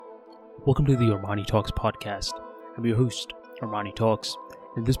Welcome to the Armani Talks podcast. I'm your host, Armani Talks.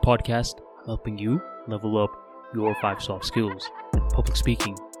 In this podcast, I'm helping you level up your 5 soft skills: public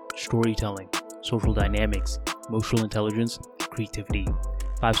speaking, storytelling, social dynamics, emotional intelligence, creativity.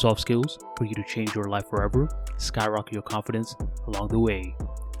 5 soft skills for you to change your life forever, skyrocket your confidence along the way.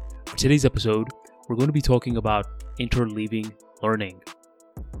 For today's episode, we're going to be talking about interleaving learning.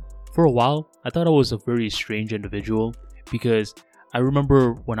 For a while, I thought I was a very strange individual because I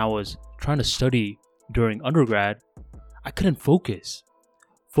remember when I was trying to study during undergrad, I couldn't focus.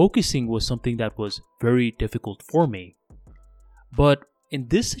 Focusing was something that was very difficult for me. But in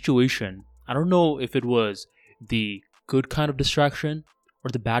this situation, I don't know if it was the good kind of distraction or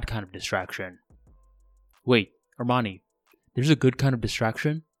the bad kind of distraction. Wait, Armani, there's a good kind of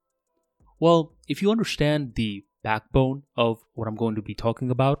distraction? Well, if you understand the backbone of what I'm going to be talking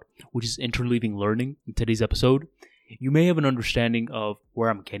about, which is interleaving learning in today's episode, you may have an understanding of where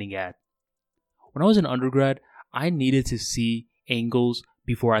I'm getting at. When I was an undergrad, I needed to see angles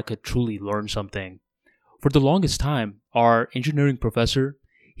before I could truly learn something. For the longest time, our engineering professor,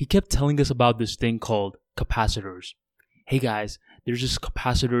 he kept telling us about this thing called capacitors. Hey guys, there's just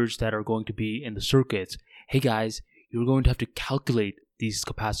capacitors that are going to be in the circuits. Hey guys, you're going to have to calculate these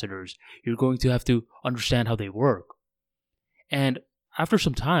capacitors. You're going to have to understand how they work. And after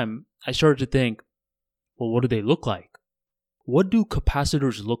some time, I started to think, well, what do they look like? What do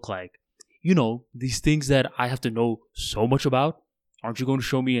capacitors look like? You know, these things that I have to know so much about. Aren't you going to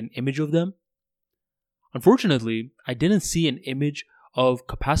show me an image of them? Unfortunately, I didn't see an image of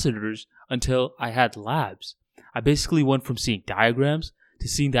capacitors until I had labs. I basically went from seeing diagrams to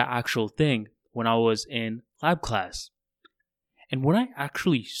seeing that actual thing when I was in lab class. And when I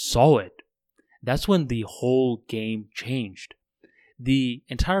actually saw it, that's when the whole game changed. The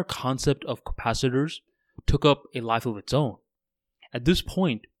entire concept of capacitors took up a life of its own. At this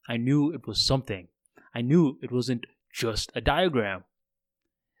point, I knew it was something. I knew it wasn't just a diagram.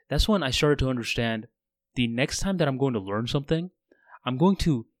 That's when I started to understand the next time that I'm going to learn something, I'm going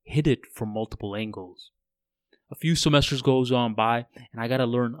to hit it from multiple angles. A few semesters goes on by, and I got to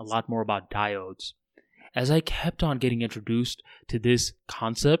learn a lot more about diodes. As I kept on getting introduced to this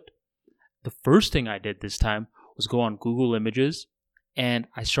concept, the first thing I did this time was go on Google Images, and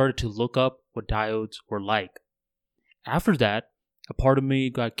I started to look up what diodes were like. After that, a part of me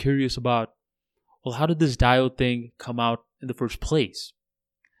got curious about, well, how did this diode thing come out in the first place?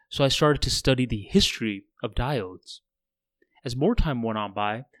 So I started to study the history of diodes. As more time went on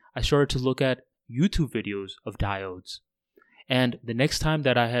by, I started to look at YouTube videos of diodes. And the next time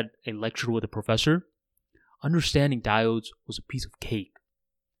that I had a lecture with a professor, understanding diodes was a piece of cake.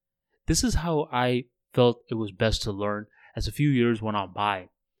 This is how I felt it was best to learn as a few years went on by.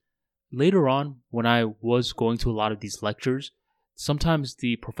 Later on, when I was going to a lot of these lectures, sometimes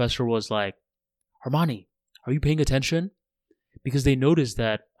the professor was like, Armani, are you paying attention? Because they noticed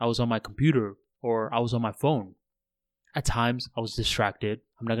that I was on my computer or I was on my phone. At times, I was distracted,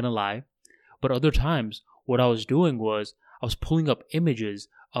 I'm not going to lie. But other times, what I was doing was I was pulling up images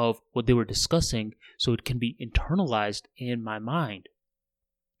of what they were discussing so it can be internalized in my mind.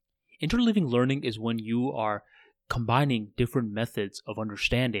 Interleaving learning is when you are combining different methods of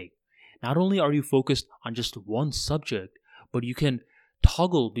understanding. Not only are you focused on just one subject, but you can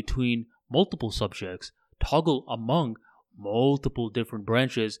toggle between multiple subjects, toggle among multiple different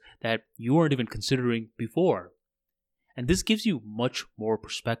branches that you weren't even considering before. And this gives you much more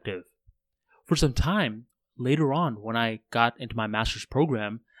perspective. For some time, later on, when I got into my master's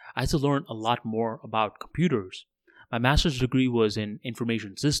program, I had to learn a lot more about computers. My master's degree was in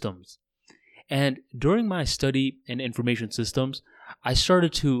information systems. And during my study in information systems, I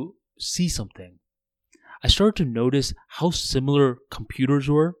started to see something. I started to notice how similar computers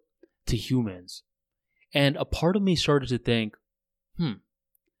were to humans. And a part of me started to think,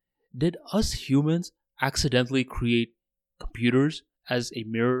 did us humans accidentally create computers as a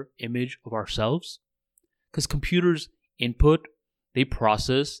mirror image of ourselves? Because computers input, they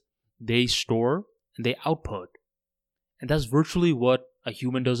process, they store, and they output. And that's virtually what a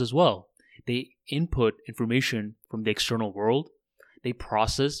human does as well. They input information from the external world, they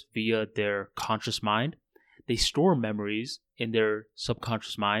process via their conscious mind, they store memories in their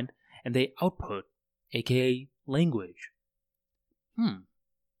subconscious mind, and they output, aka language.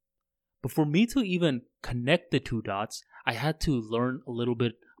 But for me to even connect the two dots, I had to learn a little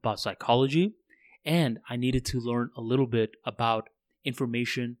bit about psychology, and I needed to learn a little bit about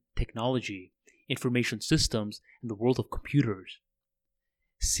information technology, information systems, and the world of computers.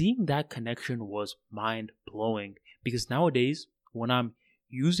 Seeing that connection was mind-blowing because nowadays, when I'm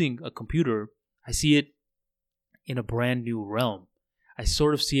using a computer, I see it in a brand new realm. I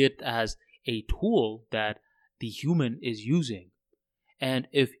sort of see it as a tool that the human is using. And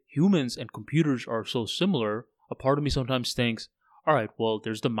if humans and computers are so similar, a part of me sometimes thinks, all right, well,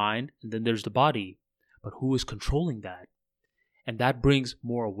 there's the mind and then there's the body, but who is controlling that? And that brings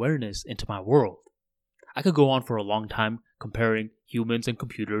more awareness into my world. I could go on for a long time comparing humans and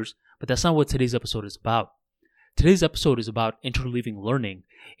computers, but that's not what today's episode is about. Today's episode is about interleaving learning,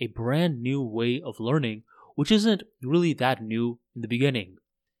 a brand new way of learning, which isn't really that new in the beginning.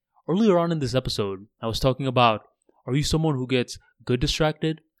 Earlier on in this episode, I was talking about, are you someone who gets good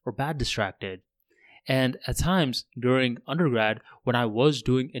distracted or bad distracted? And at times during undergrad, when I was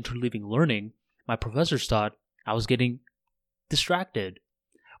doing interleaving learning, my professors thought I was getting distracted,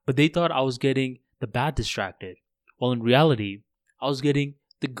 but they thought I was getting the bad distracted. While in reality, I was getting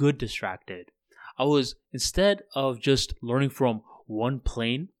the good distracted. I was, instead of just learning from one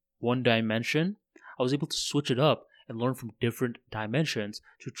plane, one dimension, I was able to switch it up and learn from different dimensions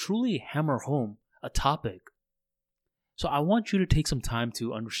to truly hammer home a topic. So I want you to take some time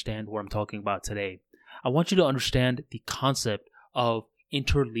to understand what I'm talking about today. I want you to understand the concept of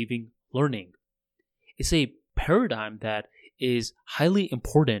interleaving learning. It's a paradigm that is highly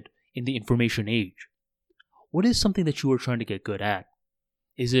important in the information age. What is something that you are trying to get good at?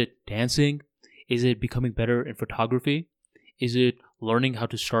 Is it dancing? Is it becoming better in photography? Is it learning how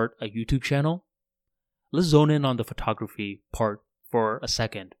to start a YouTube channel? Let's zone in on the photography part for a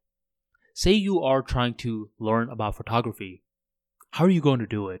second. Say you are trying to learn about photography. How are you going to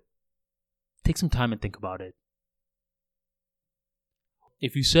do it? Take some time and think about it.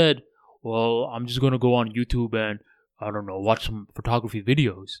 If you said, well, I'm just going to go on YouTube and, watch some photography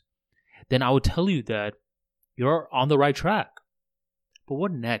videos, then I would tell you that you're on the right track. But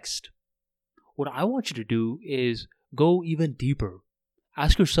what next? What I want you to do is go even deeper.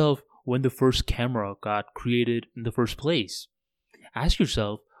 Ask yourself when the first camera got created in the first place. Ask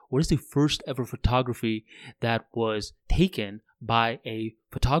yourself, what is the first ever photography that was taken by a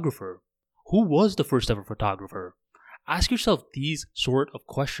photographer? Who was the first ever photographer? Ask yourself these sort of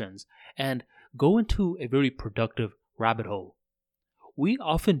questions and go into a very productive rabbit hole. We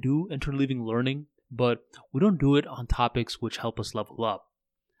often do interleaving learning, but we don't do it on topics which help us level up.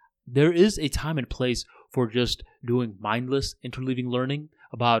 There is a time and place for just doing mindless interleaving learning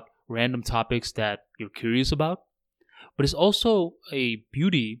about random topics that you're curious about. But it's also a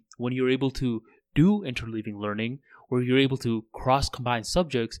beauty when you're able to do interleaving learning, where you're able to cross-combine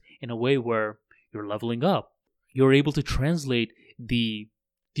subjects in a way where you're leveling up. You're able to translate the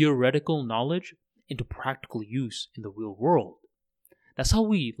theoretical knowledge into practical use in the real world. That's how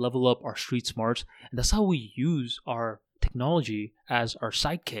we level up our street smarts, and that's how we use our technology as our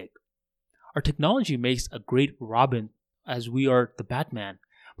sidekick. Our technology makes a great Robin as we are the Batman,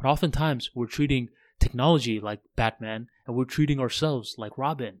 but oftentimes we're treating technology like Batman and we're treating ourselves like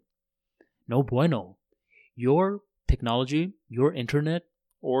Robin. No bueno. Your technology, your internet,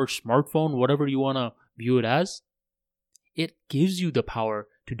 or smartphone, whatever you want to view it as, it gives you the power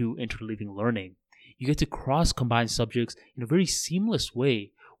to do interleaving learning. You get to cross-combine subjects in a very seamless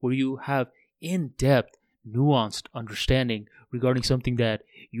way where you have in-depth, nuanced understanding regarding something that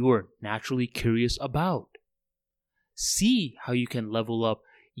you are naturally curious about. See how you can level up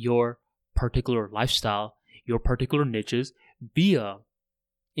your particular lifestyle, your particular niches via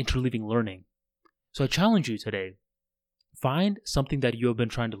interleaving learning. So I challenge you today, find something that you have been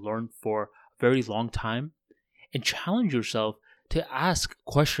trying to learn for a very long time and challenge yourself to ask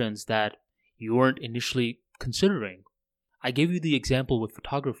questions that you weren't initially considering. I gave you the example with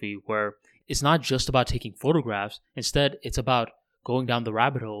photography where it's not just about taking photographs. Instead, it's about going down the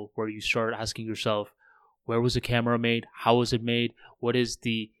rabbit hole where you start asking yourself, where was the camera made? How was it made? What is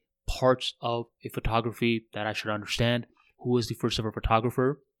the parts of a photography that I should understand? Who was the first ever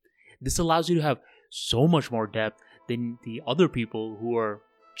photographer? This allows you to have so much more depth than the other people who are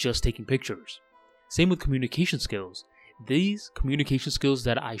just taking pictures. Same with communication skills. These communication skills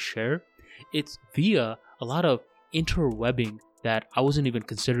that I share, it's via a lot of interwebbing that I wasn't even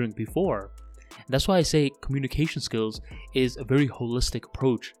considering before. And that's why I say communication skills is a very holistic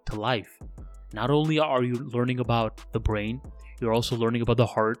approach to life. Not only are you learning about the brain, you're also learning about the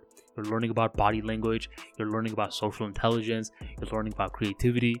heart, you're learning about body language, you're learning about social intelligence, you're learning about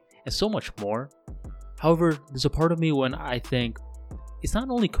creativity, and so much more. However, there's a part of me when I think it's not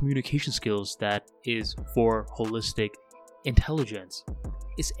only communication skills that is for holistic intelligence,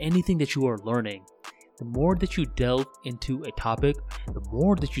 it's anything that you are learning. The more that you delve into a topic, the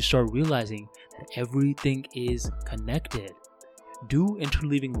more that you start realizing that everything is connected. Do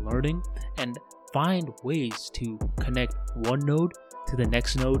interleaving learning and find ways to connect one node to the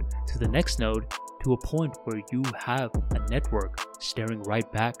next node to the next node to a point where you have a network staring right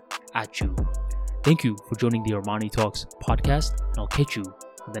back at you. Thank you for joining the Armani Talks podcast, and I'll catch you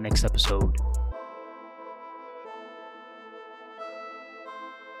on the next episode.